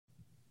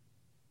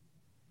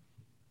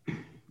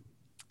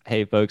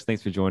Hey, folks,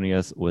 thanks for joining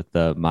us with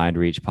the Mind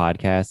Reach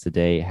podcast.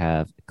 Today,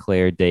 have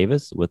Claire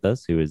Davis with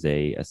us, who is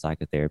a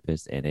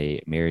psychotherapist and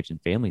a marriage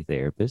and family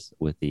therapist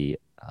with the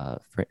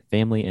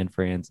Family and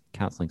Friends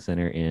Counseling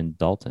Center in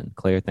Dalton.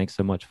 Claire, thanks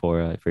so much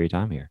for your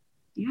time here.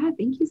 Yeah,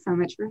 thank you so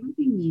much for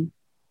having me.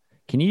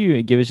 Can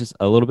you give us just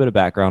a little bit of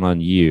background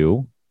on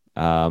you,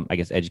 I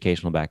guess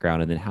educational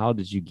background, and then how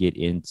did you get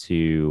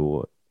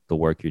into the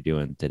work you're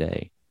doing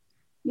today?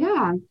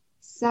 Yeah,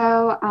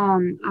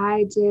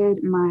 I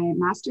did my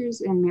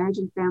master's in marriage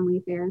and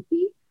family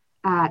therapy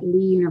at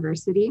Lee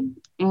University.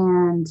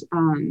 And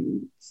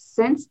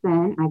since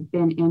then, I've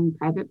been in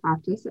private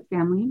practice at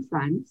Family and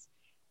Friends.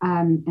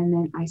 And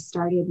then I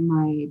started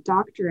my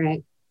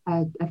doctorate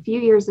a few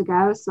years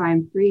ago. So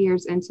I'm 3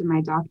 years into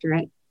my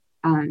doctorate.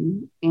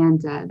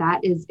 That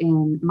is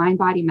in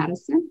mind-body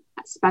medicine,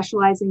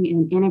 specializing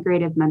in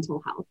integrative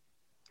mental health.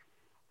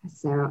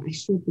 So I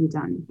should be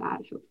done with that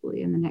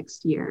hopefully in the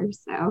next year.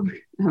 So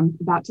I'm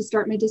about to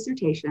start my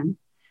dissertation.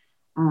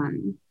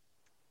 And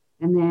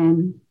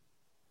then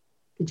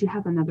did you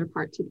have another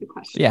part to the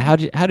question? Yeah,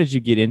 how did you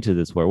get into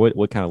this work?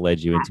 What kind of led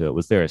you into it?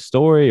 Was there a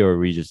story, or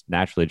were you just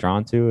naturally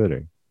drawn to it?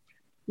 Or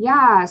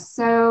Yeah,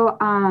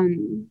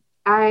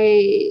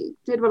 I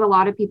did what a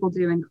lot of people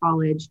do in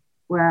college,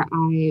 where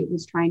I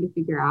was trying to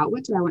figure out,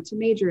 what do I want to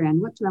major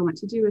in? What do I want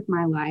to do with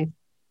my life?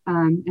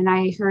 And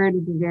I heard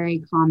the very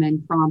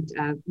common prompt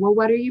of, well,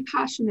 what are you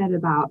passionate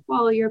about?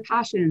 Follow your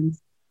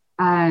passions.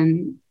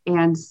 And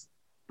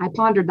I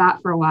pondered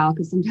that for a while,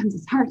 because sometimes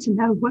it's hard to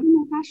know, what am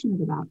I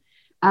passionate about?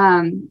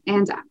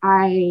 And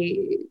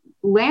I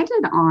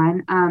landed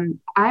on,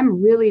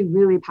 I'm really,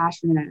 really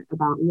passionate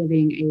about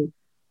living a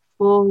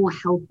full,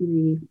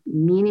 healthy,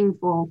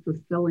 meaningful,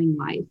 fulfilling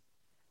life.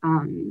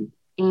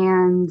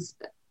 And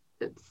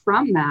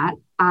from that,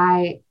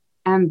 I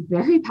am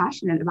very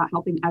passionate about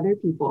helping other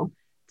people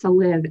to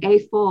live a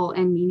full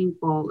and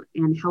meaningful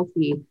and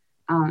healthy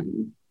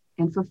and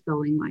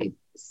fulfilling life.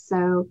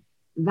 So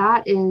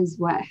that is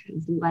what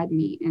has led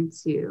me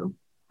into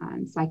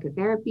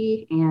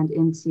psychotherapy and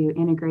into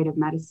integrative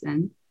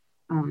medicine,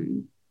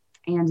 and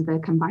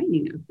the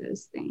combining of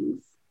those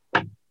things.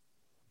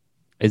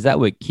 is that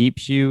what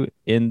keeps you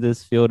in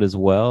this field as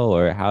well,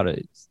 or how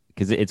to?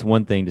 Because it's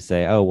one thing to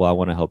say, oh, well, I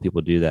want to help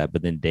people do that,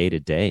 but then day to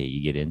day,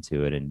 you get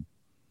into it, and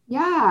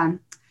Yeah.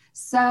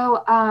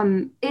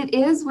 It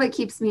is what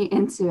keeps me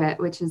into it,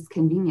 which is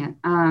convenient.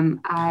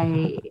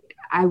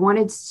 I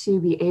wanted to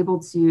be able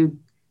to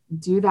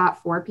do that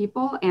for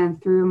people,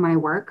 and through my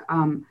work,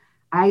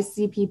 I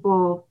see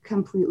people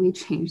completely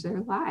change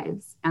their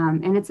lives,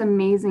 and it's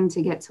amazing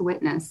to get to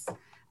witness.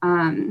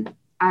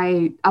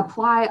 I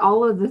apply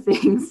all of the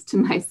things to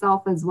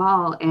myself as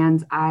well,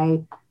 and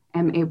I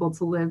am able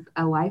to live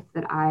a life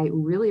that I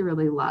really,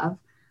 really love.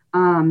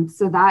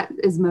 So that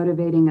is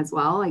motivating as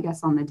well, I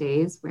guess, on the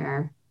days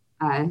where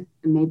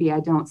maybe I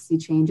don't see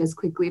change as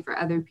quickly for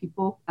other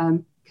people,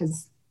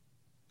 because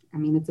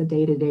it's a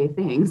day-to-day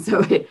thing,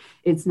 so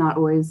it's not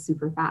always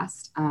super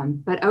fast.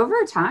 But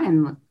over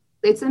time,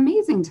 it's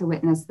amazing to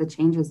witness the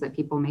changes that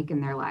people make in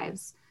their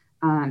lives,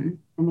 and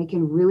they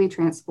can really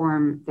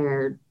transform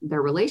their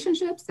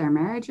relationships, their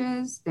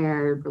marriages,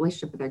 their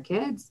relationship with their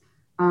kids,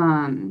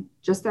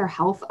 just their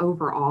health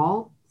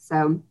overall.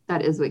 So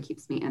that is what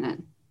keeps me in it.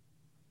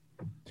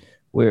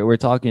 we're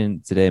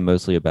talking today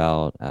mostly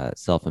about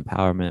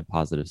self-empowerment,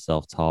 positive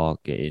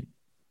self-talk. It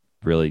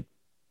really,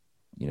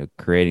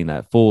 creating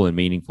that full and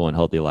meaningful and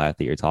healthy life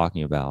that you're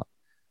talking about.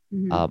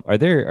 Mm-hmm. Are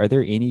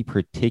there any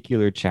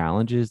particular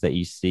challenges that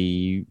you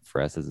see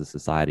for us as a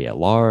society at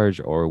large,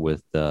 or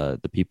with the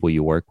people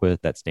you work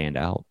with, that stand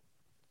out?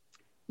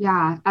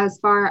 Yeah, as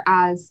far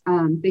as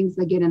things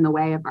that get in the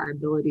way of our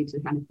ability to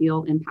kind of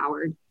feel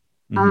empowered.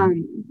 Mm-hmm.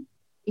 Um,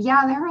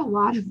 yeah, there are a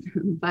lot of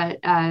them,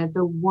 but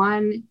the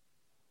one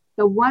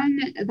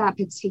that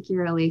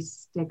particularly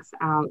sticks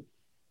out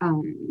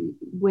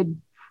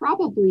would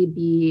probably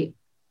be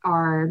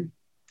our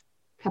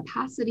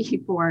capacity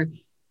for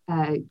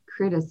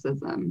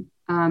criticism,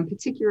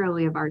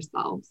 particularly of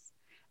ourselves.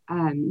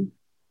 Um,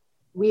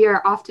 we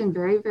are often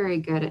very, very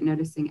good at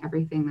noticing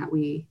everything that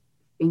we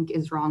think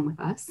is wrong with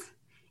us.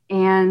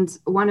 And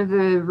one of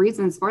the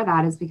reasons for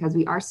that is because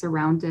we are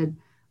surrounded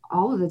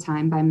all of the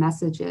time by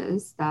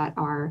messages that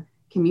are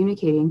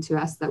communicating to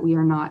us that we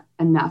are not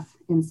enough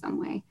in some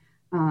way.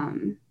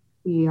 Um,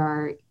 we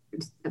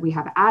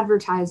have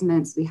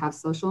advertisements, we have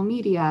social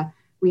media,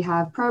 we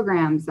have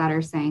programs that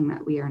are saying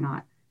that we are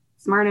not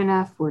smart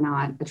enough, we're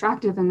not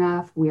attractive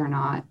enough, we are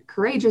not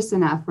courageous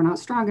enough, we're not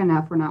strong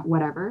enough, we're not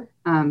whatever,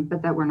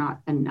 but that we're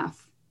not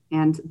enough.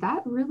 And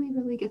that really,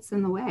 really gets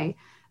in the way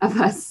of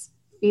us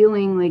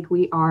feeling like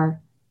we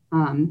are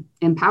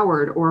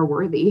empowered or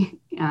worthy.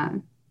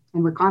 And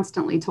we're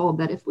constantly told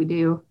that if we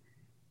do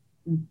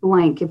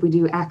blank, if we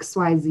do X,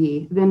 Y,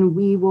 Z, then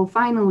we will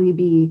finally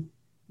be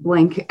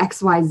blank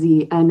X, Y,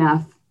 Z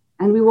enough,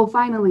 and we will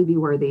finally be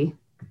worthy.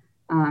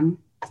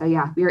 So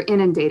yeah, we are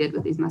inundated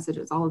with these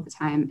messages all of the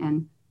time,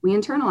 and we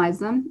internalize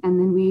them, and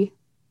then we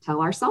tell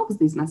ourselves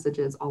these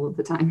messages all of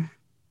the time.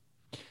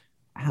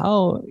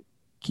 How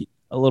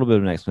a little bit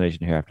of an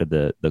explanation here after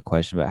the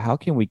question, but how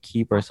can we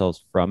keep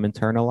ourselves from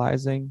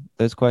internalizing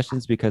those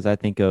questions? Because I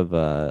think of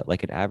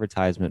like an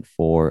advertisement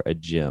for a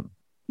gym,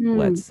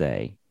 let's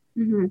say,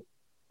 Mm-hmm.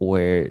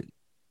 where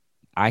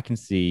I can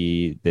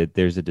see that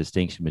there's a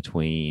distinction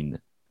between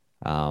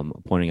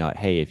pointing out,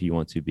 hey, if you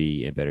want to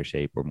be in better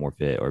shape or more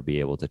fit or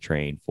be able to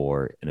train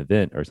for an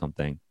event or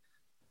something,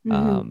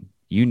 Mm-hmm.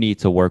 you need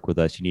to work with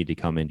us. You need to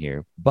come in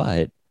here.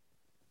 But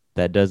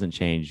that doesn't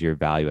change your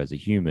value as a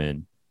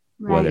human,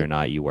 whether or Right.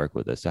 not you work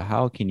with us. So,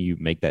 how can you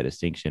make that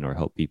distinction or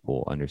help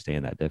people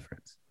understand that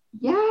difference?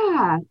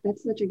 Yeah,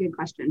 that's such a good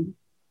question.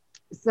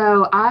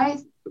 So I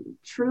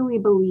truly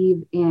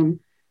believe in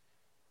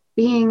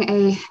being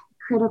a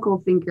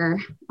critical thinker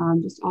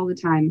just all the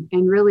time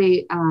and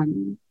really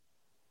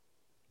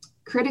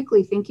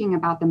critically thinking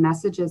about the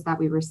messages that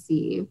we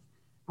receive,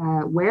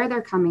 where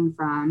they're coming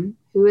from,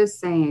 who is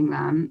saying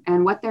them,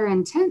 and what their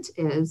intent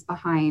is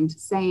behind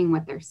saying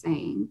what they're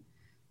saying.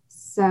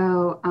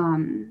 So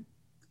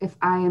if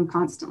I am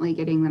constantly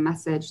getting the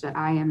message that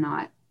I am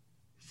not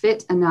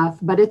fit enough,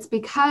 but it's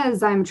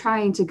because I'm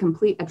trying to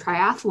complete a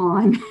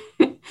triathlon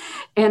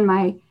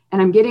and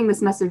I'm getting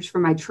this message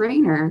from my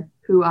trainer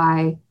who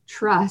I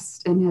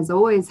trust and has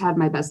always had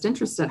my best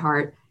interest at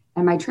heart,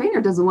 and my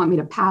trainer doesn't want me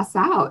to pass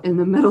out in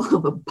the middle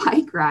of a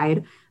bike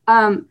ride,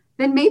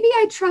 then maybe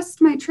I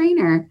trust my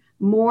trainer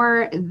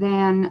more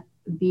than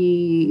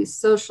the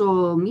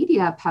social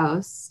media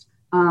post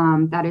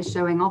that is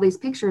showing all these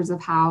pictures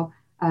of how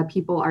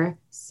people are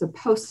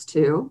supposed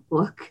to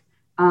look.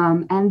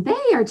 And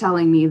they are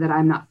telling me that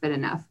I'm not fit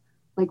enough.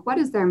 Like, what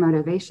is their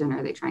motivation?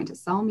 Are they trying to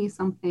sell me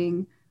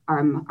something?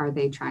 Are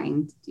they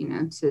trying,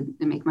 to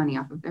make money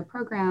off of their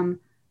program?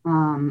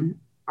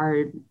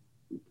 Are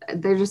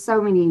There's just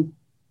so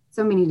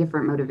many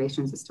different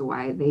motivations as to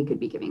why they could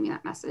be giving me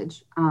that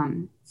message.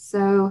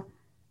 So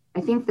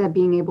I think that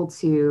being able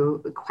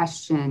to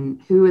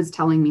question who is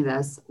telling me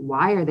this,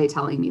 why are they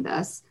telling me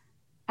this,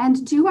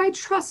 and do I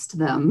trust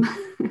them?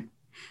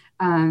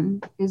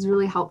 Is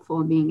really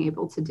helpful in being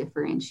able to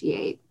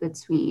differentiate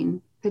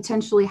between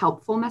potentially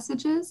helpful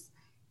messages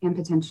and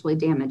potentially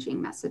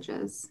damaging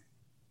messages.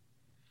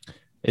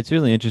 It's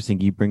really interesting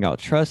you bring out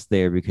trust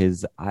there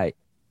because I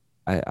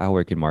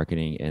work in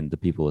marketing and the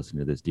people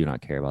listening to this do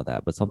not care about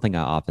that. But something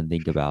I often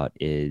think about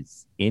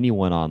is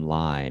anyone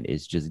online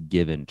is just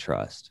given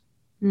trust.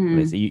 I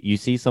mean, Mm, so you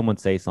see someone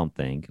say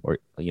something or,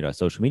 a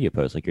social media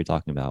post like you're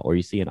talking about, or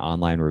you see an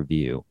online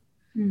review,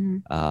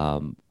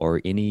 mm,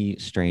 or any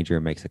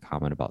stranger makes a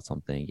comment about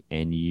something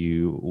and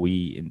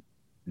we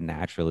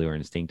naturally or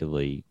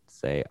instinctively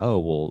say, oh,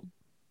 well,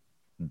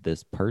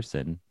 this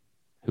person,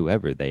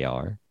 whoever they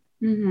are,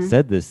 mm,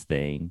 said this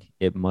thing,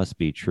 it must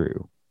be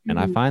true. And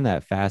I mm, find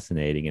that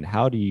fascinating. And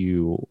how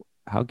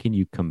can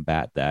you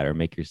combat that or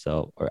make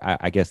yourself, or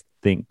I guess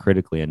think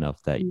critically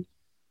enough that mm,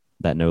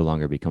 that no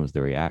longer becomes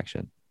the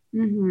reaction?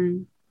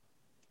 mm.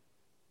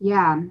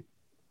 Yeah.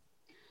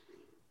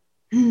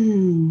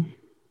 Hmm.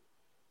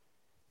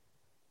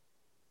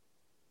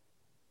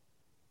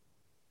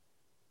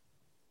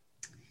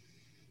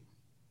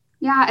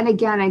 Yeah, and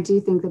again, I do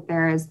think that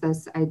there is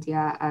this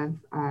idea of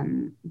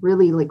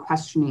really like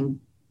questioning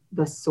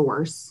the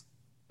source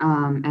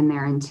and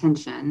their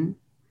intention.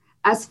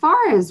 As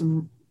far as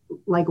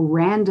like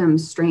random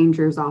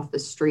strangers off the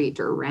street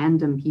or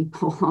random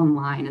people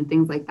online and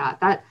things like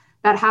that,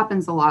 that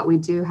happens a lot. We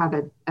do have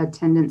a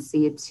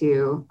tendency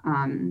to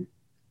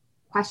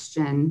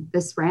question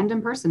this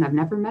random person I've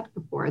never met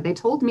before. They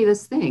told me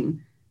this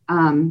thing.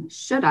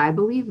 Should I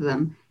believe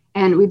them?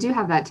 And we do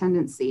have that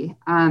tendency.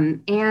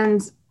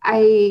 And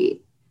I,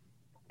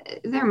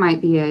 there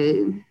might be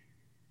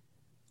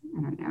I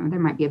don't know, there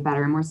might be a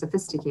better, more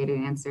sophisticated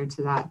answer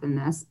to that than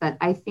this, but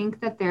I think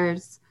that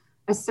there's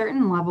a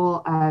certain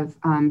level of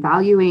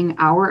valuing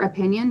our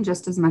opinion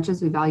just as much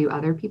as we value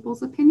other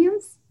people's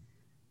opinions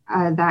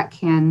that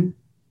can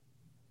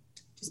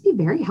just be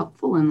very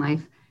helpful in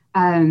life.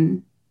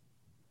 Um,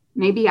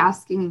 Maybe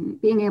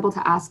being able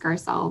to ask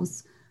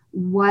ourselves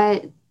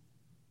what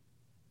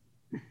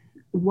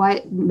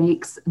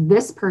makes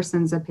this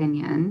person's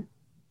opinion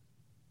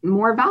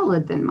more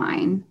valid than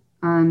mine.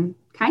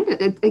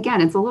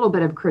 Again, it's a little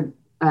bit of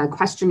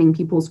questioning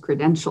people's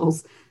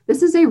credentials.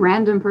 This is a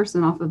random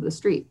person off of the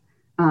street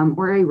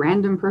or a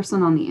random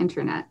person on the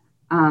internet.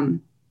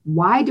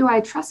 Why do I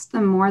trust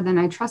them more than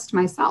I trust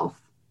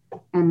myself?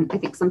 And I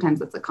think sometimes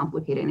that's a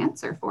complicated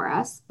answer for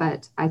us,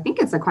 but I think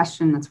it's a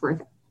question that's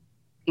worth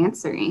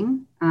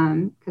answering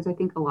because I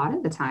think a lot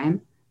of the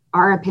time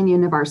our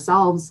opinion of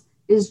ourselves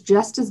is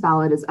just as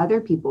valid as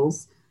other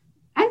people's,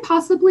 and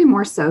possibly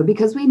more so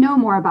because we know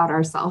more about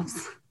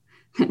ourselves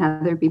than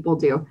other people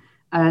do.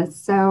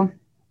 So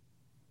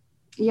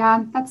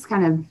yeah, that's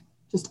kind of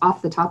just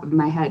off the top of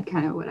my head,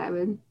 kind of what I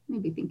would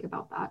maybe think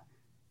about that.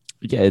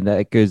 Yeah, and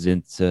that goes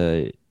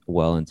into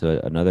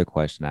another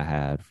question I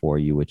had for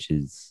you, which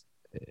is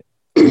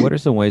what are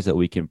some ways that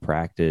we can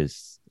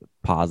practice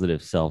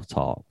positive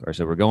self-talk? Or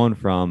so we're going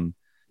from,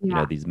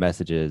 Yeah. these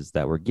messages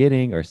that we're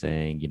getting or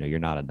saying, you're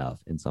not enough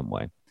in some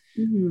way.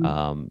 Mm-hmm.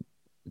 Um,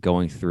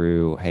 going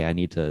through, hey, I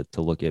need to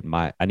look at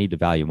I need to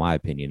value my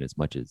opinion as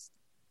much as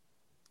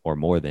or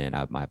more than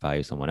I might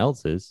value someone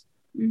else's.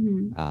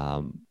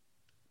 Mm-hmm.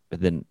 But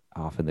then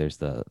often there's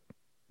the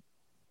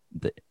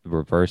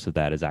reverse of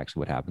that is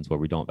actually what happens where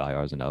we don't value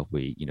ours enough.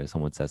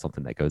 Someone says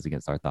something that goes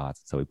against our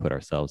thoughts, so we put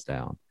ourselves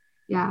down.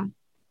 Yeah.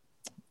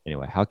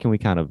 Anyway, how can we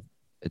kind of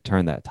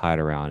turn that tide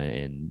around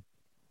and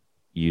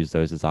use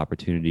those as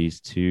opportunities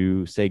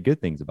to say good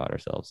things about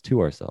ourselves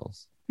to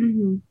ourselves?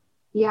 Mm-hmm.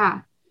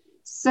 Yeah.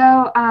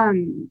 So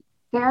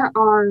there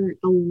are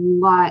a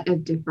lot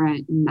of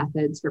different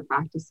methods for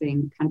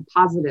practicing kind of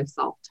positive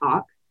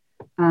self-talk.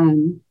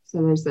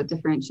 So there's a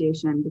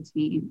differentiation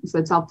between,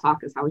 so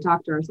self-talk is how we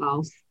talk to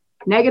ourselves.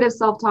 Negative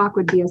self-talk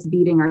would be us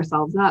beating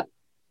ourselves up,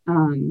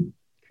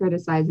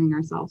 criticizing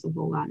ourselves a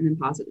whole lot. And then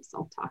positive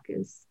self-talk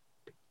is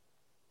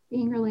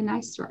being really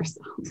nice to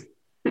ourselves.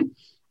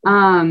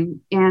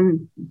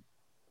 And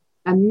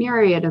a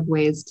myriad of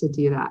ways to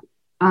do that.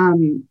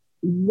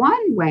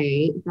 One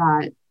way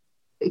that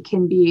it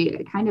can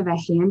be kind of a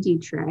handy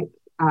trick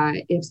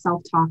if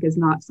self-talk is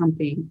not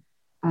something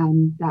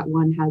that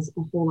one has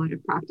a whole lot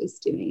of practice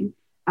doing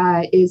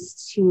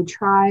is to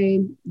try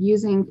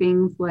using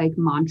things like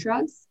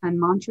mantras. And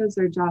mantras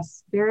are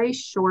just very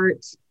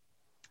short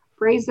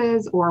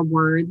phrases or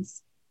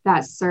words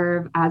that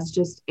serve as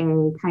just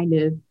a kind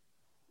of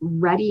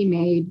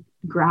ready-made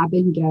grab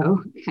and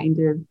go kind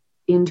of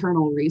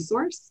internal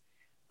resource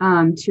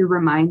to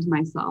remind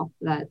myself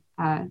that,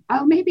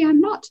 oh, maybe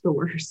I'm not the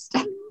worst.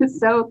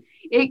 So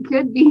it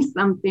could be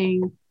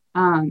something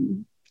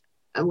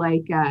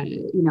like,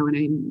 when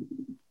I'm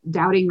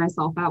doubting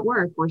myself at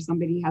work, or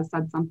somebody has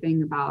said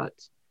something about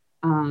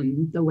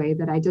the way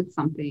that I did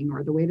something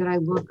or the way that I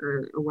look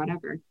or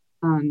whatever,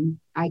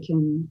 I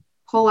can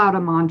pull out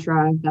a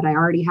mantra that I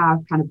already have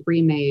kind of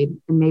pre-made.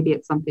 And maybe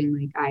it's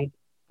something like,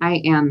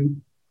 I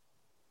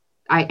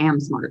am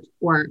smart,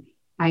 or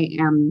I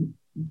am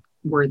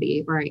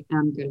worthy, or I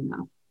am good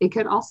enough. It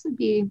could also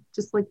be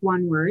just like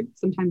one word.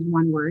 Sometimes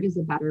one word is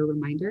a better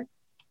reminder.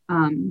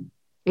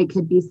 It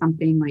could be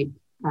something like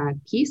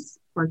peace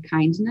or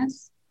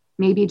kindness.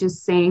 Maybe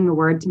just saying the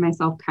word to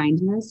myself,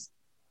 kindness,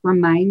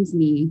 reminds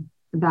me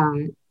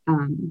that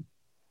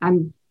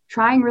I'm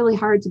trying really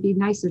hard to be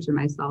nicer to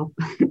myself.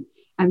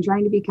 I'm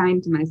trying to be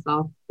kind to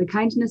myself. The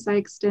kindness I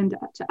extend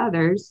to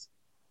others,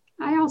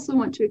 I also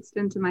want to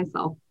extend to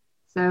myself.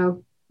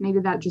 So maybe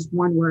that just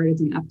one word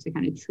is enough to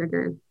kind of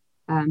trigger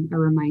a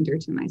reminder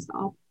to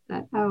myself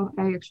that, oh,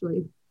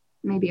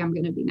 maybe I'm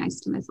going to be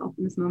nice to myself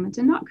in this moment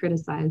and not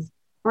criticize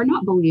or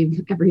not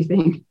believe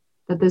everything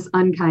that this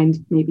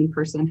unkind maybe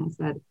person has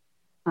said.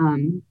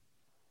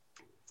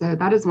 So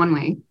that is one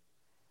way.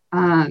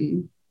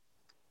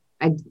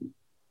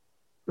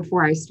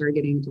 Before I start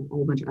getting into a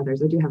whole bunch of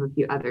others, I do have a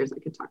few others I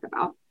could talk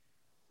about.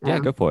 So. Yeah,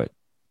 go for it.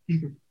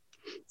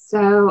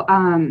 So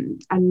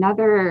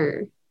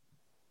another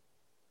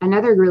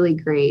really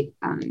great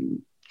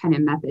kind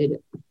of method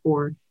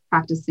for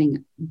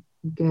practicing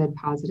good,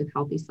 positive,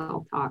 healthy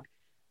self-talk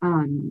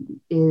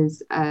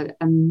is a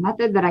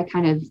method that I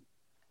kind of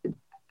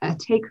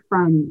take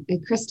from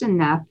Kristen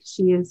Neff.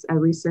 She is a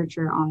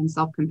researcher on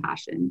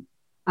self-compassion,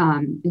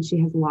 and she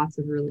has lots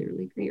of really,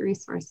 really great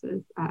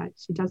resources.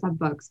 She does have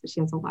books, but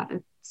she has a lot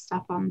of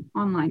stuff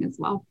online as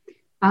well.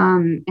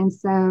 And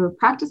so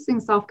practicing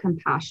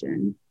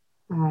self-compassion,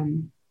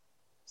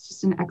 it's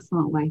just an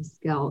excellent life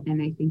skill.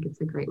 And I think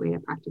it's a great way to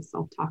practice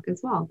self-talk as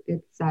well.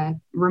 It's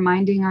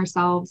reminding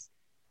ourselves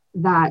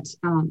that,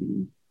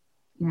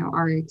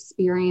 our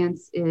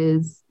experience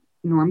is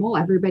normal.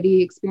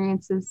 Everybody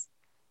experiences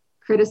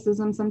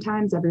criticism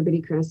sometimes.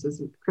 Everybody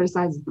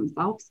criticizes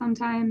themselves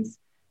sometimes,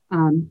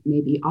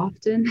 maybe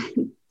often,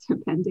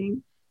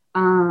 depending.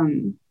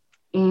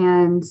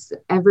 And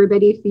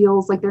everybody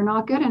feels like they're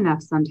not good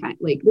enough sometimes.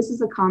 Like, this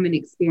is a common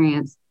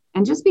experience.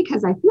 And just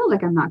because I feel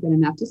like I'm not good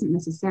enough doesn't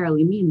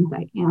necessarily mean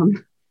that I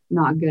am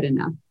not good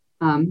enough.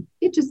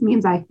 It just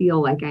means I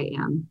feel like I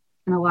am.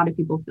 And a lot of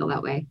people feel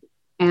that way.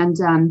 And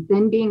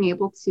then being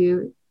able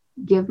to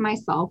give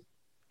myself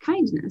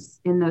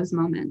kindness in those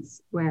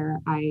moments where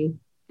I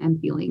am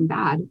feeling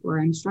bad or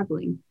I'm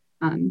struggling.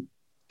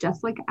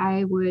 Just like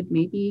I would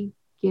maybe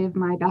give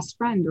my best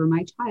friend or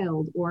my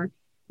child or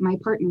my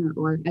partner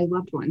or a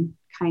loved one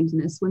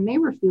kindness when they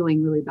were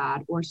feeling really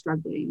bad or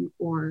struggling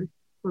or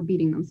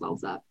beating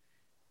themselves up.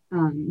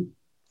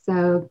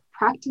 So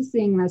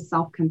practicing the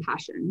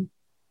self-compassion.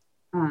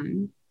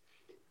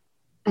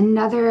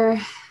 Another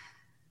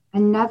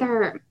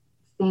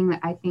thing that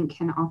I think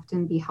can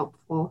often be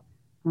helpful,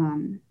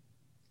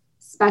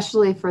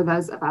 especially for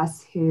those of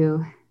us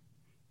who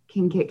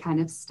can get kind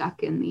of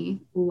stuck in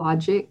the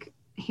logic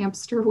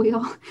hamster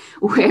wheel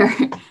where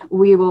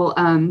we will,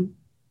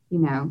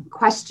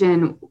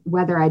 question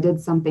whether I did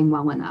something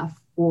well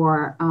enough,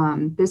 or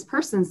this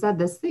person said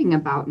this thing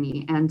about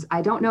me and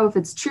I don't know if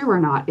it's true or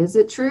not. Is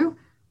it true?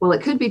 Well,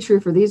 it could be true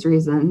for these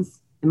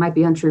reasons. It might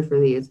be untrue for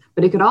these,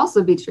 but it could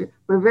also be true.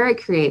 We're very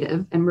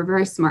creative and we're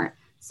very smart.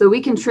 So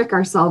we can trick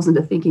ourselves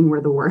into thinking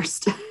we're the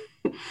worst.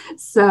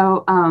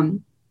 So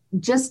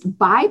just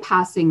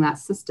bypassing that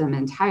system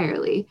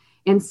entirely,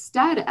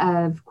 instead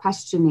of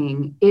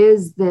questioning,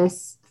 is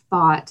this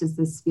thought, is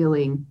this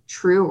feeling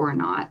true or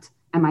not?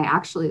 Am I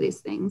actually these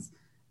things?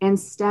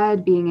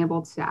 Instead, being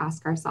able to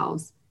ask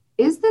ourselves,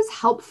 is this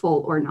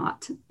helpful or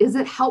not? Is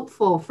it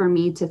helpful for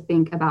me to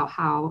think about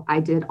how I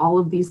did all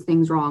of these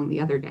things wrong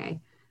the other day?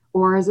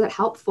 Or is it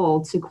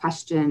helpful to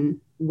question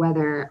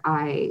whether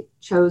I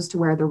chose to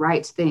wear the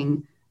right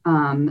thing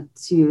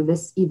to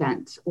this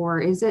event? Or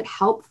is it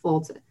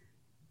helpful to,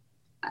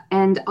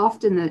 and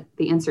often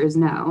the answer is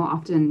no.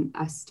 Often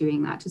us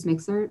doing that just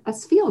makes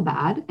us feel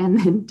bad and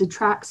then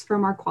detracts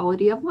from our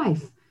quality of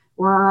life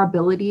or our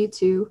ability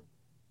to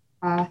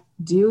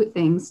do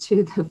things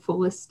to the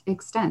fullest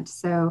extent.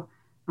 So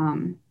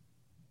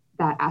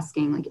that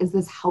asking, like, is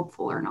this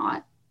helpful or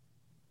not,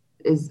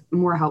 is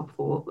more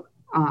helpful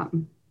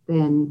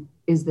than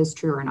is this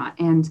true or not?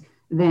 And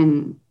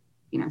then,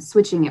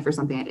 switching it for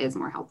something that is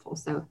more helpful.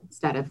 So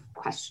instead of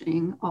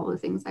questioning all the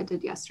things I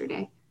did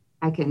yesterday,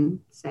 I can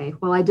say,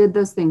 well, I did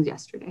those things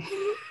yesterday.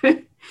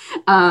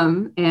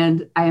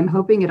 And I am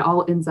hoping it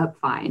all ends up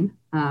fine.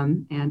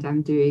 And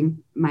I'm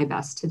doing my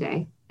best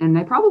today. And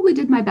I probably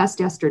did my best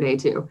yesterday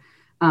too.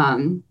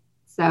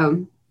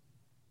 So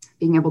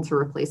being able to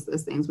replace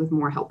those things with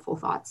more helpful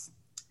thoughts.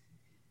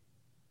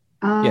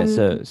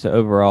 Yeah. So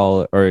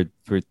overall, or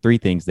for three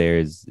things there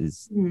is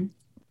mm-hmm.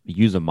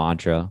 use a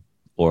mantra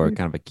or mm-hmm.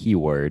 kind of a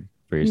keyword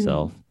for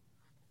yourself.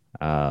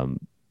 Mm-hmm.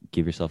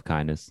 Give yourself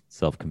kindness,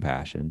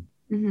 self-compassion.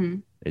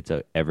 Mm-hmm.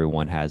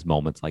 Everyone has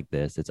moments like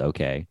this. It's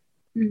okay.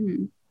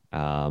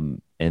 Mm-hmm.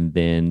 And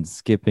then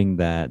skipping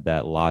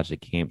that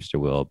logic hamster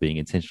wheel, being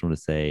intentional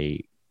to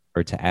say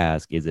or to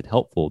ask, is it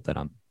helpful that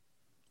I'm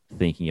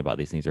thinking about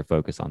these things or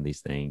focus on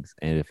these things?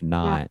 And if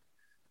not,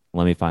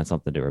 let me find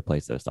something to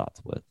replace those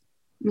thoughts with.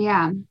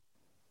 Yeah.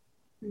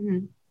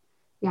 Mm-hmm.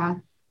 Yeah.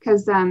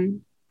 Because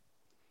the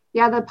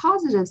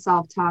positive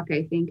self-talk,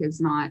 I think,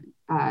 is not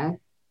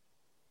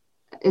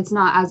it's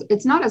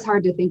not as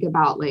hard to think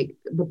about, like,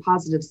 the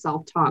positive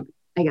self-talk,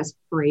 I guess,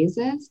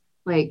 phrases,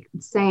 like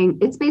saying,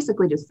 it's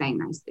basically just saying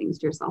nice things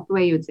to yourself the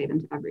way you would say them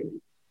to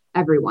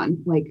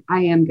everyone, like,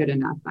 I am good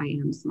enough, I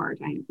am smart,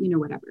 I am,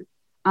 whatever.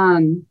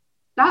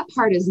 That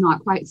part is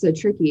not quite so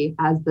tricky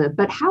as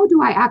but how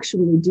do I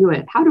actually do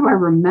it? How do I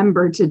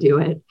remember to do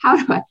it?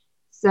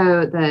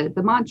 So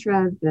the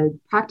mantra, the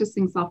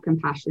practicing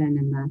self-compassion,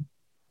 and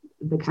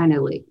the kind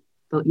of like,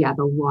 the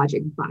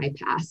logic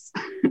bypass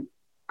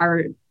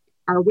are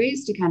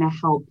ways to kind of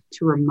help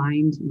to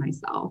remind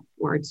myself,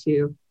 or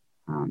to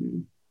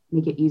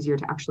make it easier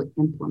to actually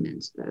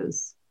implement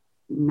those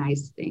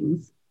nice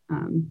things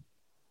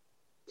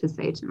to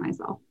say to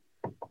myself.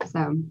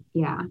 So,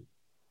 yeah.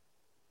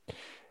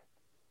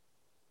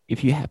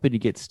 If you happen to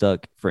get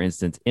stuck, for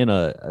instance, in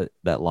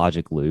that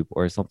logic loop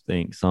or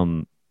something,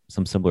 some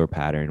similar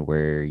pattern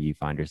where you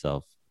find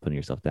yourself putting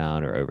yourself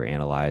down or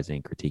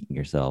overanalyzing, critiquing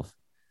yourself,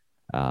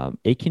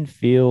 it can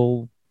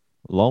feel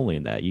lonely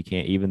in that. You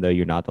can't, even though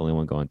you're not the only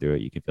one going through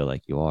it, you can feel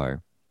like you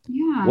are.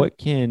 Yeah. What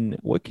can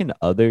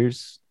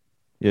others,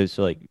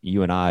 so like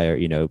you and I,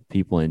 or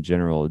people in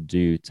general,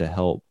 do to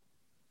help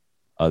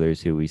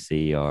others who we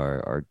see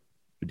are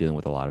dealing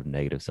with a lot of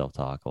negative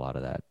self-talk, a lot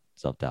of that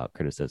self-doubt,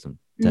 criticism,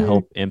 to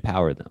help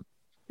empower them?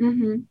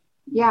 Mm-hmm.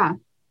 Yeah.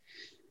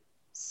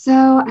 So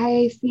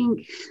I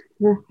think,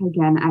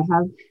 again, I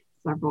have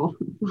several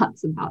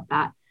thoughts about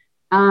that.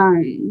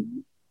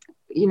 One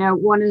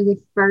of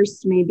the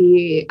first,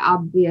 maybe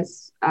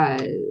obvious,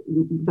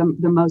 the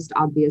most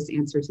obvious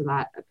answer to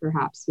that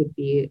perhaps would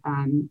be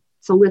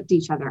to lift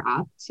each other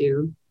up,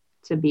 to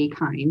be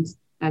kind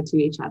to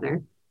each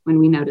other when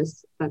we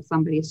notice that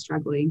somebody is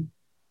struggling,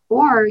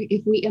 or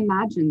if we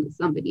imagine that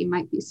somebody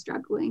might be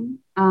struggling,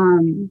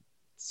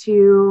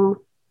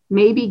 to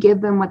maybe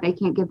give them what they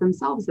can't give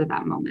themselves at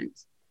that moment,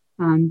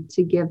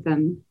 to give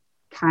them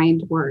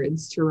kind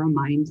words to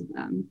remind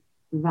them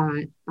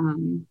that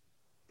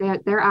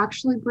they're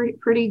actually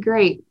pretty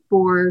great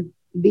for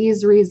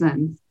these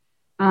reasons,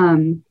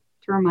 to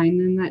remind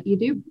them that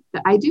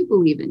I do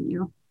believe in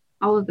you,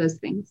 all of those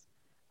things.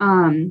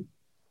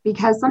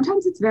 Because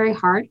sometimes it's very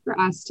hard for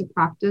us to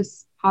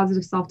practice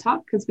positive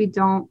self-talk because we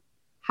don't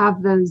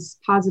have those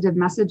positive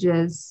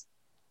messages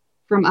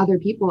from other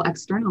people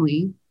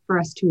externally for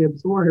us to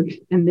absorb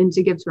and then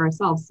to give to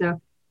ourselves. So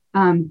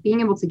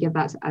being able to give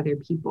that to other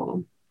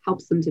people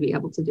helps them to be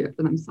able to do it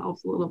for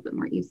themselves a little bit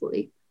more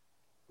easily.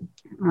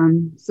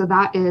 So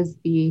that is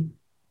the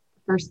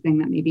first thing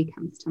that maybe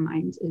comes to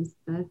mind, is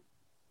the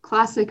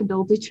classic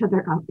build each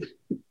other up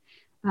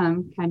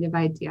kind of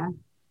idea.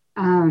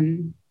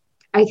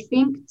 I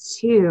think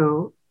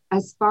too,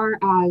 as far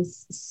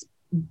as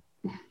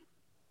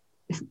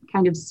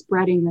kind of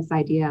spreading this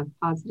idea of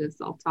positive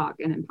self-talk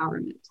and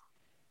empowerment,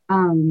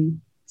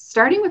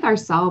 starting with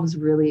ourselves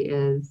really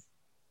is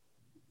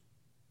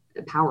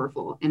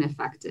powerful and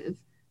effective,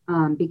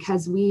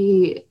 because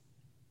we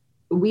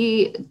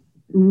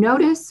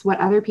notice what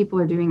other people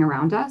are doing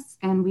around us,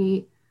 and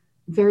we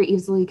very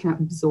easily can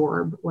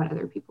absorb what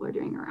other people are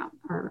doing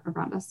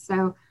around us.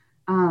 So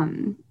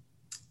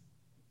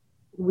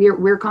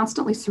we're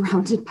constantly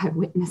surrounded by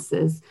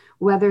witnesses,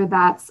 whether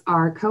that's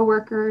our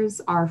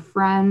coworkers, our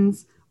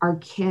friends, our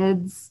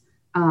kids,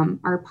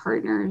 our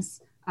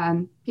partners.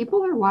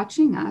 People are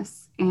watching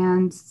us,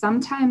 and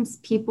sometimes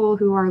people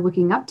who are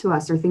looking up to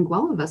us or think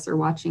well of us are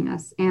watching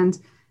us. And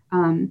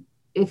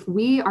if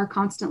we are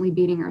constantly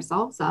beating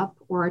ourselves up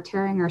or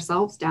tearing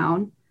ourselves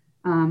down,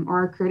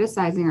 or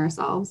criticizing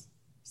ourselves,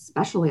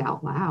 especially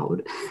out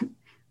loud,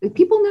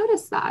 people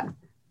notice that.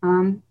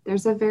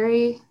 There's a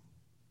very,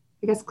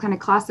 I guess, kind of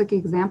classic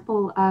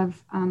example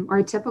of, or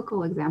a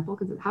typical example,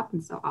 because it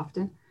happens so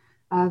often,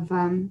 of,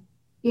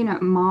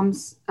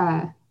 moms,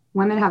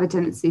 women have a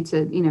tendency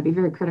to, be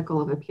very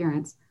critical of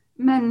appearance.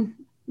 Men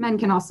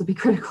can also be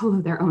critical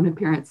of their own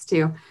appearance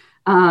too.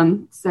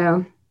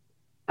 So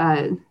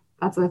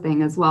that's a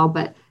thing as well.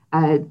 But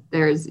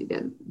there's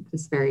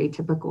this very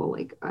typical,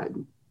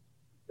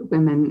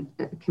 women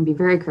can be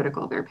very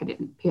critical of their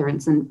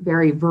appearance and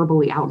very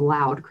verbally out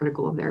loud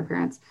critical of their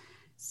appearance.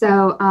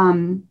 So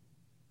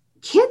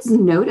kids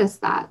notice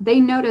that. They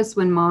notice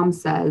when mom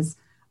says,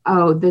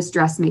 oh, this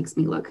dress makes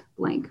me look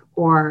blank,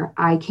 or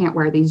I can't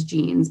wear these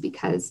jeans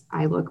because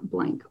I look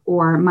blank,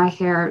 or my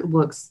hair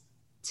looks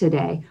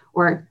today,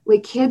 or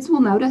kids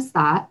will notice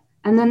that.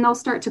 And then they'll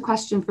start to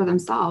question for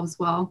themselves,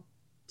 well,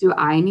 do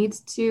I need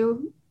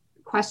to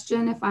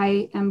question if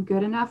I am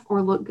good enough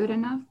or look good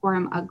enough, or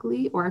I'm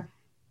ugly, or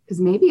because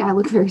maybe I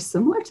look very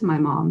similar to my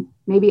mom.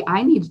 Maybe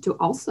I need to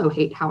also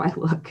hate how I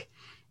look.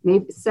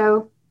 Maybe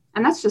so.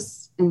 And that's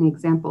just an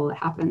example that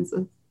happens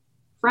with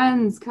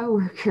friends,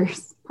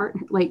 coworkers,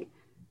 partner,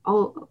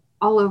 all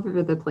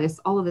over the place,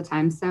 all of the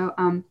time. So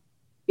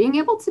being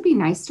able to be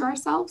nice to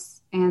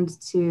ourselves and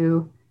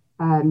to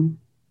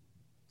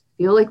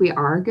feel like we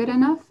are good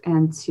enough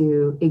and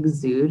to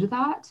exude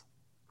that,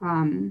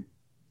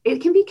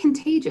 it can be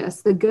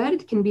contagious. The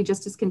good can be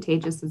just as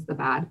contagious as the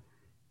bad.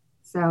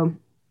 So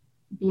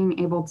being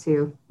able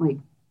to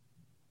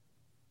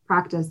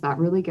practice that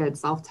really good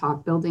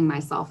self-talk, building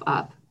myself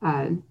up,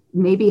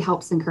 maybe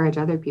helps encourage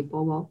other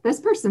people. Well, this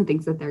person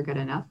thinks that they're good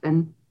enough,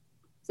 and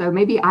so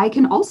maybe I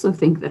can also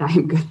think that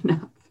I'm good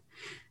enough,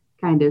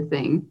 kind of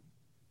thing.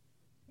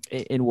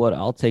 And what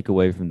I'll take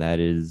away from that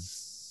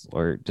is,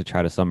 or to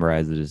try to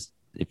summarize it, is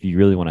if you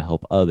really want to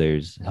help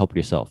others, help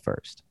yourself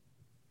first.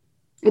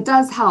 It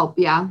does help.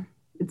 Yeah.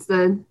 It's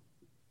the,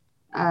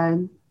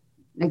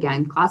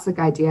 again, classic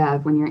idea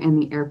of when you're in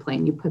the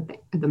airplane, you put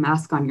the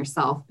mask on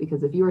yourself,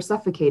 because if you are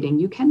suffocating,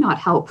 you cannot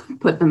help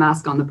put the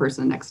mask on the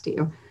person next to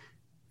you.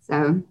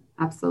 So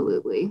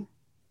absolutely.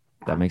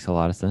 That makes a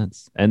lot of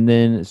sense. And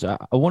then so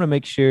I want to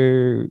make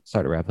sure,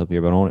 sorry to wrap up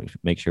here, but I want to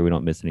make sure we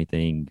don't miss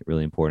anything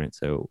really important.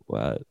 So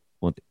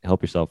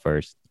help yourself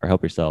first, or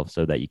help yourself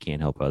so that you can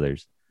help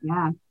others.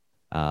 Yeah.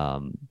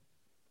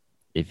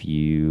 If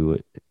you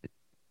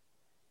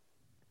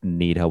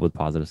need help with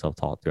positive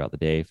self-talk throughout the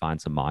day, find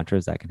some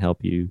mantras that can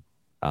help you.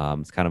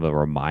 It's kind of a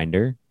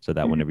reminder so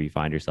that whenever you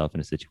find yourself in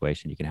a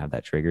situation, you can have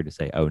that trigger to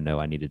say, oh no,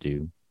 I need to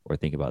do or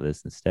think about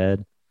this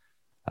instead.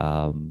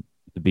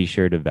 Be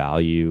sure to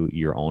value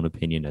your own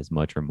opinion as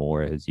much or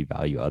more as you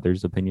value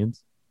others'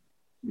 opinions.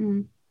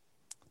 And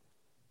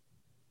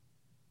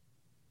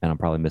I'm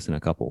probably missing a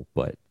couple,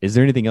 but is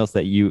there anything else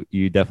that you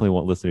definitely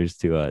want listeners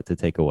to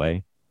take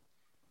away?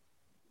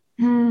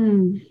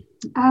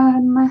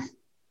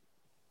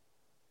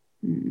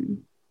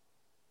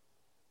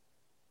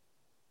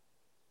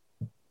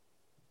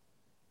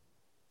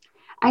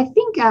 I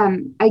think,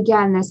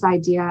 again, this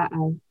idea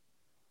of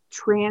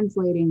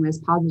translating this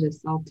positive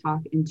self-talk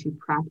into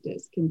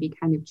practice can be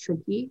kind of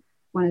tricky.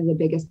 One of the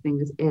biggest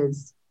things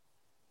is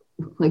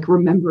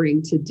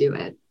remembering to do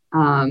it.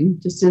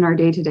 Just in our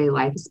day-to-day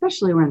life,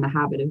 especially we're in the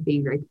habit of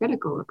being very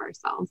critical of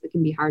ourselves, it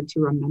can be hard to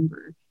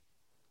remember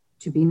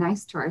to be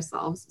nice to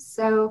ourselves.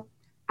 So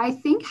I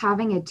think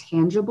having a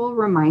tangible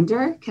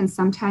reminder can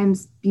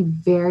sometimes be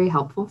very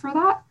helpful for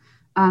that.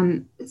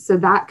 So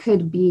that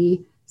could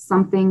be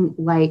something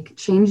like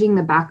changing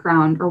the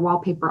background or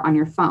wallpaper on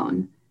your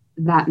phone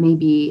that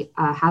maybe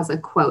has a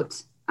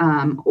quote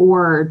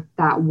or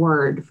that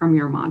word from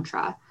your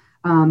mantra,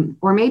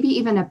 or maybe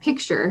even a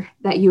picture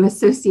that you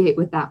associate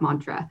with that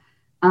mantra,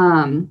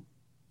 and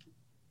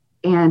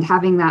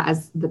having that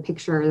as the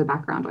picture or the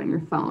background on your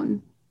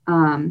phone.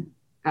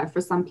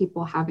 For some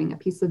people, having a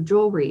piece of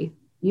jewelry,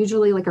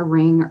 usually like a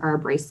ring or a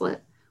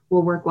bracelet,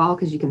 will work well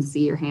because you can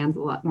see your hands a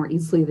lot more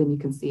easily than you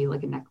can see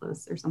like a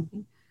necklace or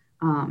something.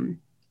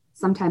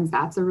 Sometimes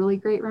that's a really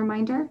great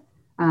reminder.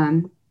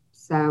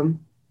 So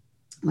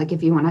like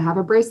if you want to have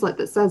a bracelet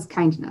that says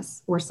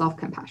kindness or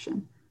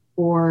self-compassion,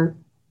 or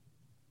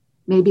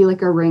maybe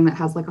like a ring that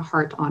has like a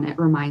heart on it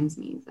reminds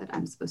me that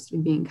I'm supposed to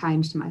be being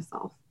kind to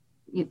myself.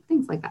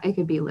 Things like that. It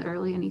could be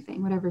literally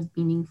anything, whatever's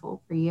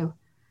meaningful for you.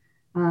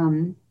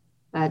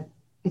 But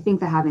I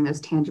think that having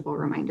those tangible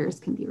reminders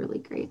can be really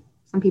great.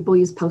 Some people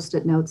use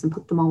Post-it notes and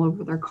put them all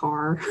over their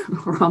car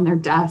or on their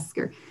desk,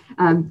 or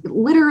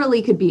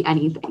literally could be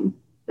anything.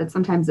 That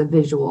sometimes a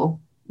visual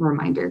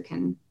reminder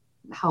can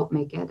help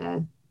make it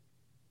a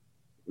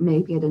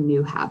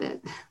new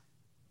habit.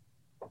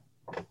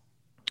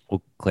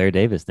 Well, Claire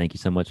Davis, thank you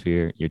so much for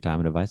your time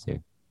and advice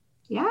here.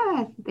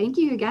 Yeah, thank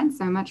you again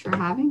so much for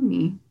having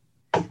me.